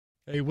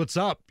Hey, what's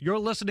up? You're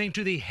listening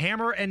to the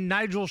Hammer and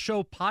Nigel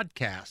Show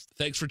podcast.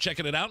 Thanks for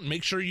checking it out and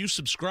make sure you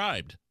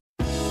subscribed.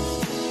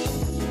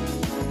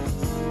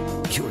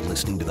 You're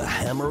listening to the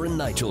Hammer and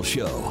Nigel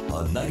Show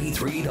on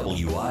 93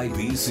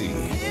 WIBC.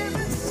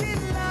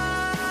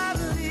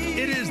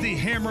 It is the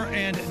Hammer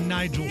and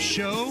Nigel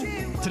Show.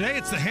 Today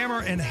it's the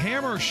Hammer and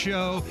Hammer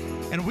Show,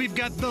 and we've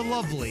got the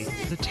lovely,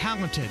 the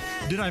talented,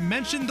 did I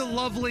mention the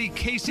lovely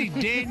Casey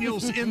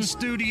Daniels in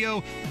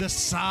studio, the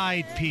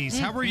side piece.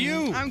 How are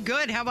you? I'm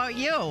good. How about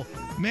you?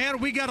 Man,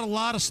 we got a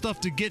lot of stuff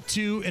to get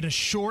to in a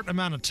short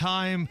amount of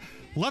time.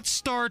 Let's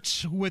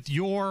start with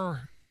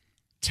your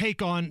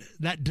take on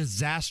that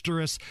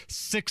disastrous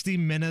 60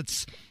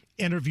 Minutes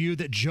interview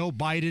that Joe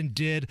Biden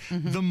did.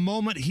 The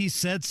moment he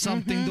said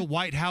something, the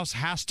White House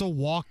has to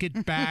walk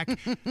it back.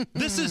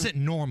 This isn't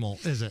normal,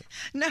 is it?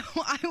 No,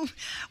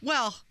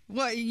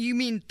 what, you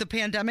mean the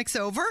pandemic's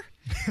over?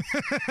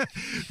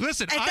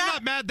 Listen, I'm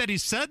not mad that he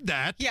said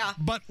that,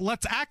 but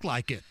let's act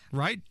like it,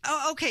 right?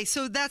 Oh, okay,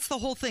 so that's the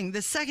whole thing.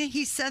 The second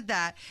he said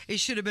that, it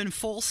should have been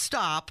full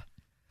stop.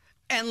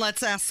 And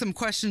let's ask some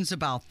questions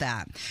about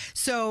that.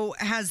 So,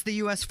 has the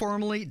U.S.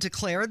 formally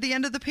declared the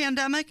end of the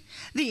pandemic?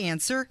 The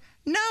answer,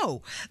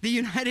 no. The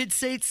United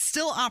States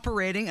still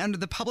operating under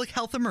the public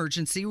health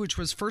emergency, which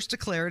was first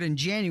declared in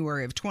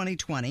January of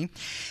 2020.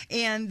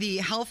 And the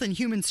Health and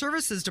Human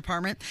Services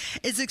Department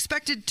is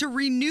expected to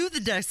renew the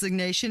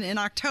designation in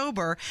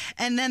October,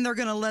 and then they're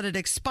going to let it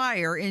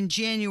expire in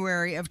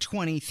January of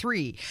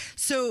 23.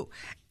 So,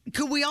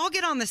 could we all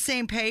get on the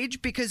same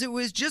page? Because it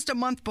was just a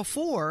month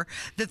before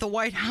that the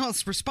White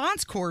House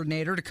response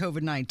coordinator to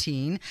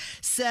COVID-19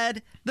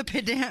 said the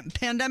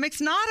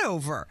pandemic's not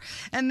over.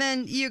 And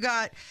then you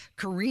got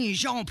Karine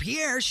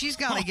Jean-Pierre. She's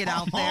got to get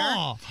out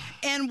there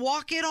and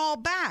walk it all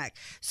back.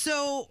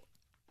 So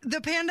the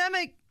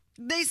pandemic,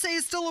 they say,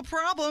 is still a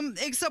problem,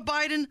 except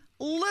Biden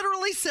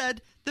literally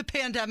said the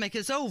pandemic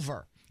is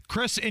over.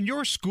 Chris, in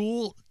your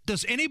school,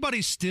 does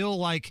anybody still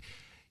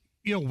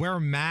wear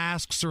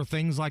masks or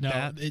things like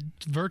that?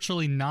 It's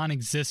virtually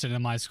non-existent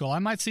in my school. I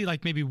might see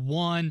maybe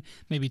one,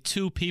 maybe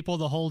two people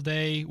the whole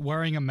day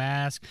wearing a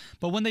mask.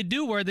 But when they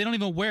do wear it, they don't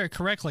even wear it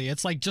correctly.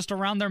 It's just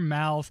around their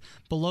mouth,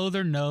 below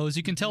their nose.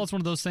 You can tell it's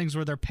one of those things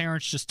where their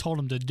parents just told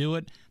them to do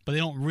it, but they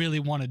don't really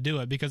want to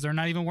do it because they're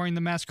not even wearing the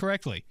mask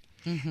correctly.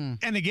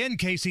 And again,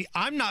 Casey,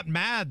 I'm not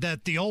mad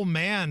that the old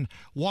man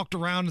walked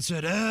around and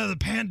said, the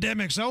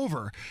pandemic's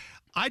over.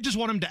 I just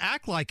want him to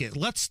act like it.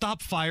 Let's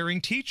stop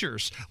firing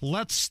teachers.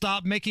 Let's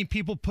stop making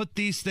people put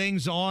these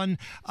things on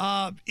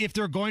if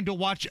they're going to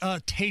watch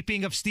a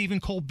taping of Stephen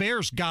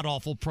Colbert's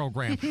god-awful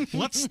program.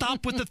 Let's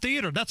stop with the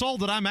theater. That's all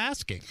that I'm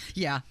asking.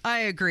 Yeah, I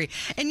agree.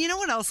 And you know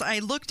what else? I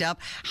looked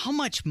up how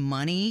much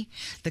money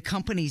the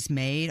companies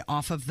made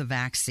off of the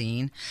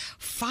vaccine.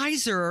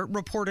 Pfizer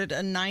reported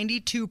a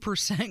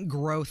 92%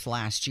 growth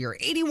last year,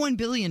 $81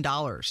 billion.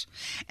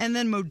 And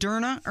then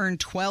Moderna earned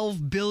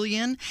 $12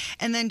 billion.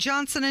 And then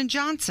Johnson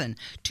 & Johnson,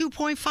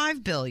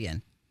 $2.5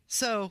 billion.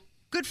 So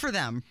good for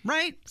them,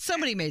 right?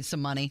 Somebody made some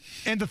money.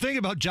 And the thing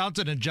about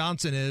Johnson &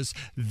 Johnson is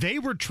they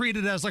were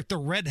treated as the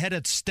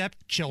redheaded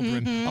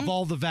stepchildren of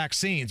all the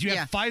vaccines. You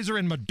have Pfizer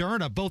and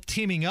Moderna both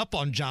teaming up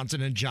on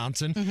Johnson &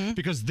 Johnson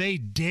because they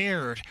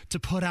dared to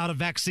put out a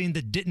vaccine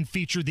that didn't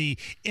feature the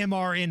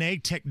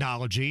mRNA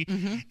technology.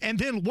 And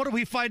then what do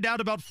we find out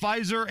about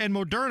Pfizer and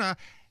Moderna?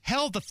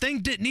 Hell, the thing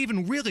didn't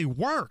even really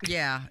work.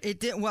 Yeah,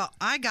 it did. Well,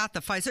 I got the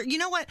Pfizer. You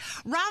know what?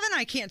 Rob and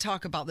I can't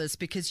talk about this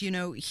because,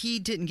 he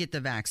didn't get the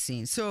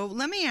vaccine. So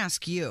let me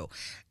ask you,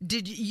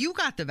 you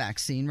got the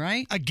vaccine,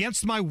 right?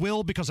 Against my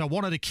will because I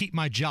wanted to keep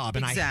my job.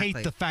 And Exactly. I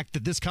hate the fact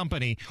that this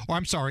company, or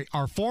I'm sorry,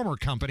 our former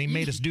company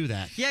made us do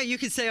that. Yeah, you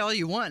can say all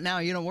you want now.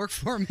 You don't work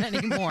for them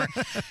anymore.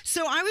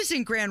 So I was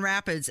in Grand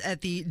Rapids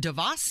at the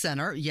DeVos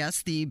Center.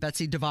 Yes, the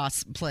Betsy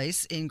DeVos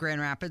place in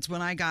Grand Rapids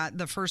when I got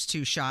the first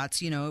two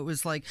shots. It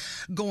was like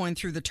going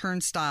through the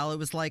turnstile. It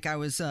was like I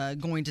was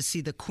going to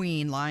see the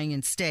Queen lying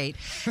in state.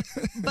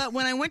 But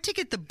when I went to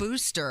get the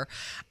booster,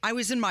 I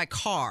was in my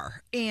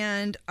car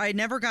and I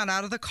never got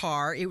out of the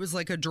car. It was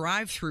like a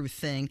drive-through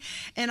thing.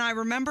 And I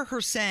remember her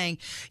saying,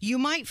 you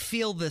might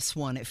feel this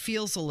one. It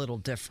feels a little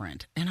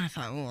different. And I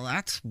thought, well,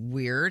 that's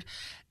weird.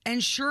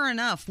 And sure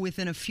enough,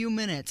 within a few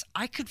minutes,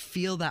 I could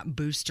feel that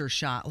booster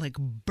shot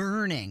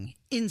burning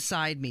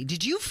inside me.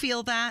 Did you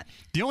feel that?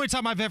 The only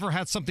time I've ever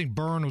had something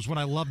burn was when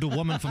I loved a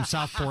woman from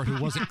Southport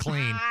who wasn't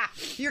clean.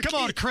 Come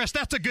on, Chris.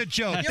 That's a good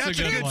joke. That's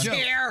a good one.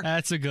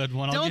 That's a good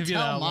one. I'll give you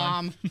that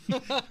Mom.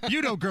 one.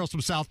 You know girls from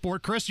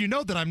Southport, Chris. You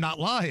know that I'm not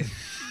lying.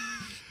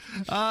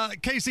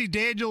 Casey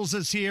Daniels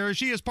is here.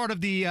 She is part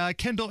of the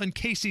Kendall and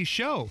Casey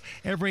show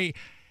every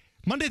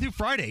Monday through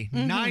Friday,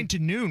 9 to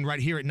noon, right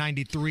here at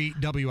 93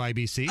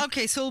 WIBC.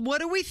 Okay, so what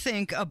do we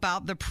think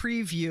about the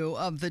preview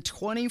of the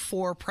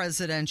 24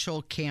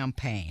 presidential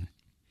campaign?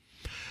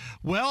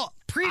 Well,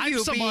 I'm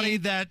somebody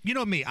that, you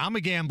know me, I'm a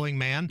gambling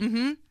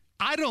man.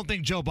 I don't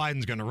think Joe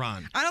Biden's going to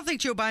run. I don't think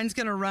Joe Biden's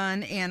going to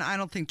run, and I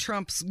don't think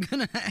Trump's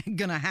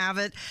gonna have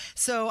it.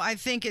 So I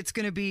think it's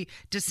going to be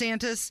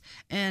DeSantis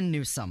and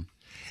Newsom.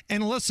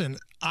 And listen,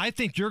 I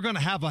think you're going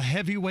to have a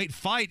heavyweight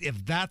fight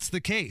if that's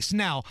the case.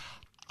 Now,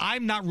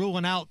 I'm not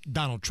ruling out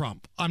Donald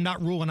Trump. I'm not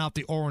ruling out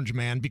the Orange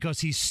Man because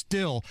he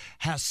still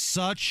has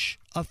such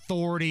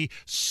authority,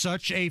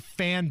 such a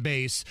fan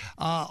base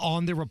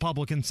on the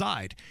Republican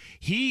side.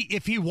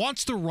 If he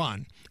wants to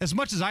run, as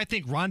much as I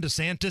think Ron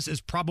DeSantis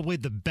is probably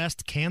the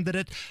best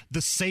candidate,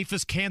 the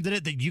safest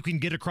candidate that you can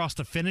get across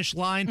the finish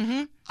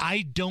line,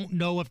 I don't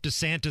know if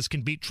DeSantis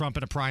can beat Trump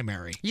in a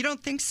primary. You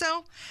don't think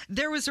so?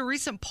 There was a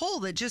recent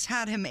poll that just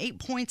had him 8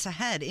 points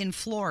ahead in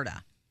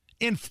Florida.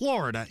 In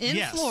Florida,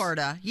 yes. In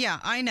Florida, yeah,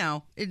 I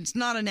know. It's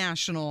not a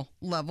national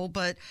level,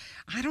 but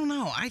I don't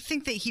know. I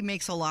think that he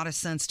makes a lot of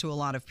sense to a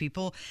lot of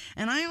people.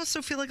 And I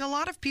also feel like a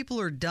lot of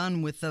people are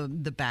done with the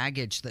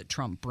baggage that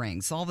Trump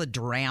brings, all the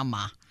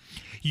drama.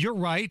 You're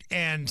right,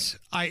 and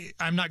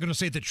I'm not going to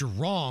say that you're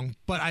wrong,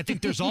 but I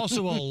think there's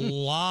also a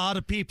lot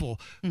of people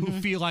who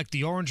feel like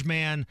the Orange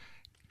Man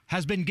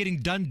has been getting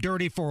done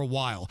dirty for a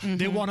while.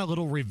 They want a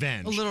little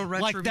revenge. A little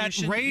retribution. Like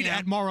that raid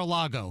at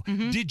Mar-a-Lago.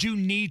 Did you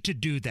need to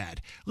do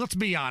that? Let's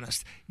be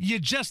honest. You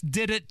just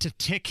did it to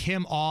tick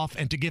him off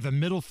and to give a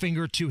middle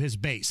finger to his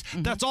base.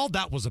 That's all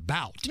that was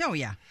about. Oh,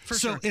 yeah, for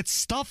sure. So it's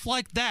stuff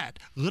like that,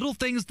 little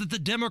things that the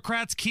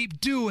Democrats keep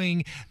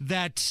doing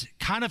that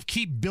kind of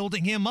keep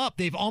building him up.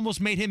 They've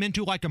almost made him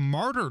into like a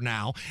martyr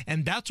now,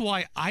 and that's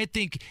why I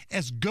think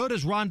as good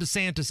as Ron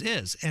DeSantis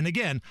is, and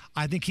again,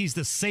 I think he's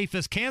the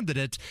safest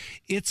candidate,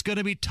 it's going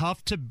to be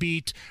tough to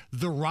beat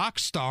the rock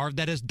star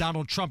that is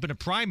Donald Trump in a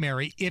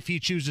primary if he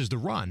chooses to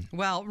run.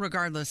 Well,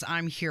 regardless,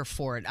 I'm here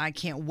for it. I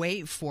can't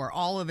wait for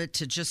all of it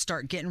to just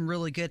start getting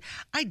really good.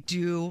 I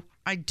do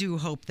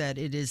hope that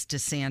it is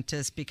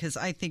DeSantis because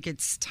I think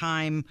it's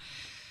time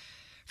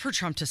for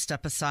Trump to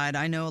step aside.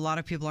 I know a lot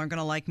of people aren't going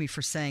to like me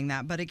for saying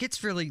that, but it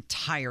gets really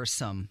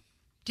tiresome.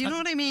 Do you know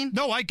what I mean?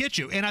 No, I get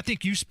you. And I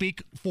think you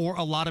speak for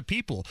a lot of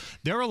people.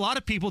 There are a lot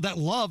of people that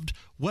loved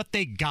what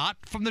they got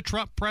from the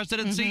Trump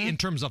presidency in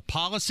terms of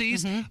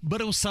policies, but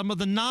it was some of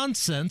the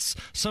nonsense,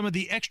 some of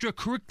the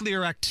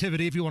extracurricular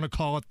activity, if you want to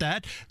call it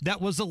that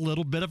was a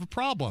little bit of a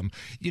problem.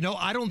 You know,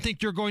 I don't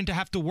think you're going to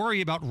have to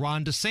worry about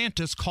Ron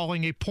DeSantis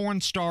calling a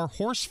porn star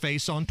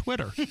horseface on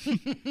Twitter.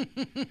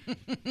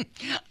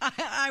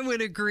 I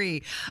would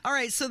agree. All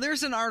right, so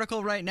there's an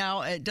article right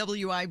now at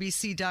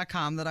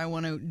WIBC.com that I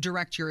want to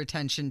direct your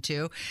attention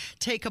to.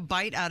 Take a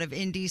bite out of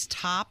Indy's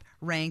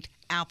top-ranked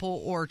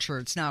apple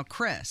orchards. Now,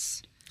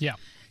 Chris. Yeah.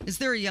 Is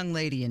there a young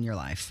lady in your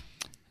life?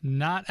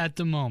 Not at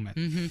the moment.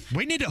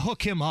 We need to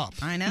hook him up.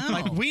 I know.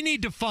 Like, we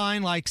need to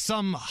find like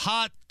some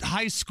hot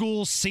high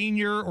school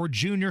senior or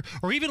junior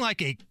or even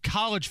like a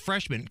college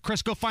freshman.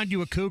 Chris, go find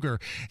you a cougar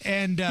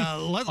and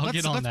let's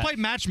play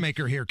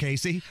matchmaker here,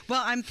 Casey.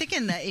 Well, I'm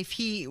thinking that if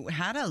he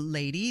had a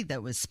lady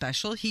that was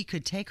special, he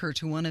could take her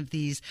to one of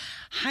these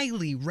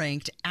highly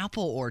ranked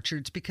apple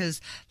orchards because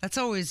that's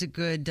always a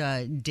good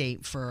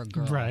date for a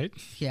girl. Right.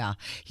 Yeah.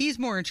 He's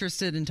more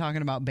interested in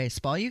talking about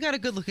baseball. You got a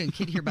good looking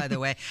kid here, by the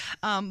way.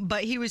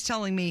 But he was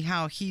telling me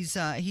how he's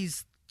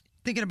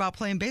thinking about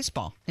playing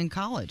baseball in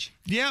college.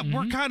 Yeah,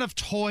 we're kind of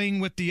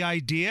toying with the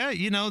idea.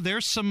 You know,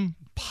 there's some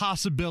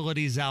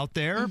possibilities out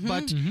there,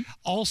 but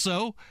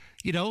also,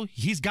 you know,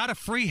 he's got a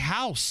free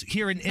house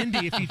here in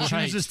Indy if he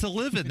chooses to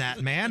live in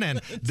that, man. And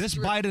this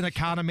Biden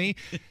economy,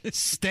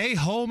 stay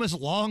home as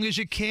long as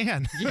you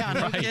can. Yeah,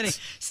 no kidding.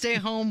 Stay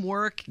home,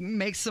 work,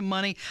 make some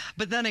money.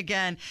 But then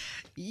again,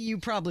 you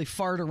probably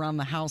fart around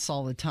the house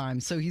all the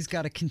time, so he's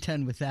got to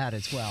contend with that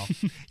as well.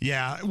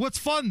 Yeah. What's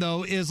fun,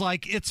 though, is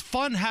like it's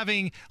fun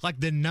having like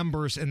the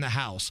numbers in the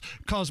house.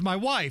 Because my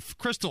wife,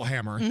 Crystal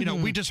Hammer, you know,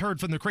 we just heard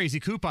from the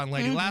crazy coupon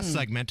lady last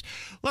segment.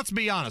 Let's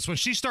be honest. When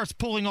she starts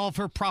pulling all of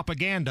her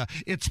propaganda,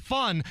 it's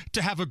fun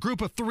to have a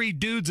group of 3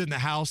 dudes in the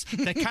house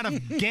that kind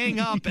of gang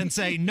up and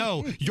say,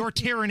 no, your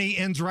tyranny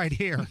ends right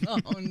here.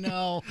 Oh,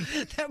 no.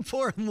 That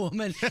poor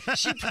woman.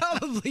 She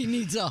probably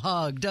needs a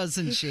hug,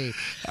 doesn't she?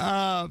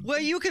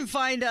 Well, you can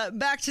find,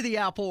 back to the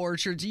apple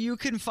orchards, you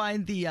can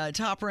find the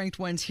top-ranked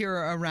ones here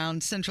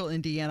around central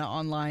Indiana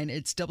online.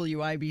 It's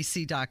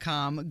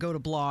WIBC.com. Go to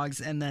blogs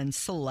and then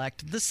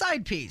select the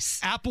side piece.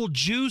 Apple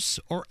juice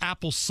or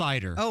apple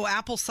cider? Oh,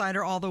 apple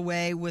cider all the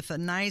way with a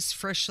nice,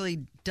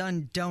 freshly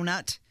done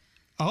donut.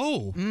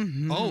 Oh,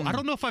 I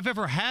don't know if I've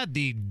ever had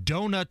the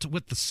donut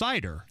with the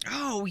cider.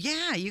 Oh,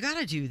 yeah, you got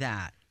to do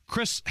that.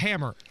 Chris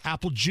Hammer,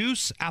 apple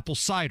juice, apple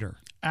cider.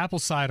 Apple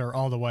cider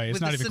all the way. It's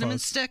with not a even cinnamon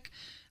close. stick,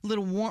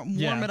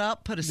 warm it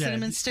up, put a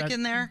cinnamon stick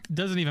in there.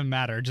 Doesn't even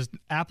matter. Just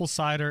apple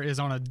cider is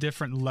on a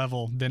different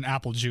level than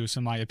apple juice,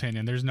 in my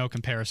opinion. There's no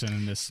comparison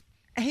in this.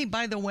 Hey,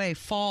 by the way,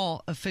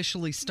 fall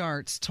officially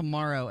starts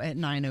tomorrow at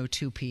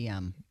 9:02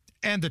 p.m.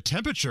 And the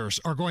temperatures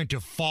are going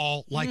to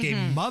fall like a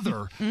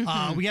mother.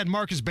 We had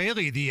Marcus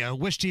Bailey, the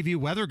Wish TV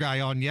weather guy,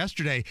 on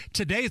yesterday.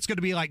 Today it's going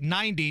to be like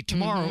 90.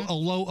 Tomorrow a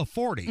low of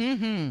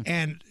 40.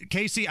 And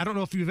Casey, I don't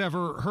know if you've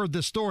ever heard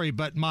this story,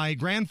 but my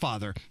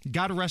grandfather,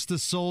 God rest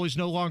his soul, he's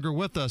no longer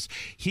with us.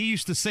 He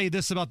used to say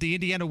this about the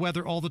Indiana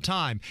weather all the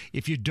time.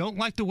 If you don't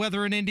like the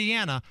weather in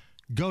Indiana,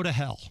 go to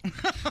hell.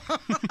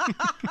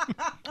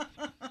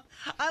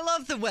 I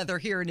love the weather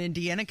here in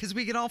Indiana because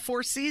we get all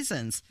 4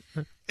 seasons.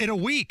 In a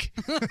week.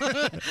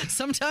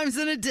 Sometimes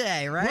in a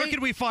day, right? Where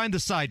can we find the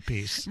side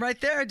piece? Right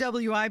there at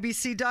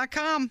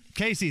WIBC.com.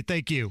 Casey,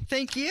 thank you.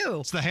 Thank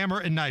you. It's the Hammer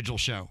and Nigel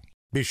Show.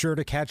 Be sure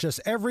to catch us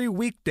every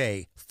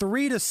weekday,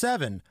 3 to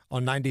 7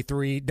 on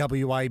 93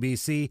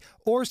 WIBC,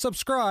 or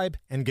subscribe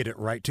and get it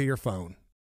right to your phone.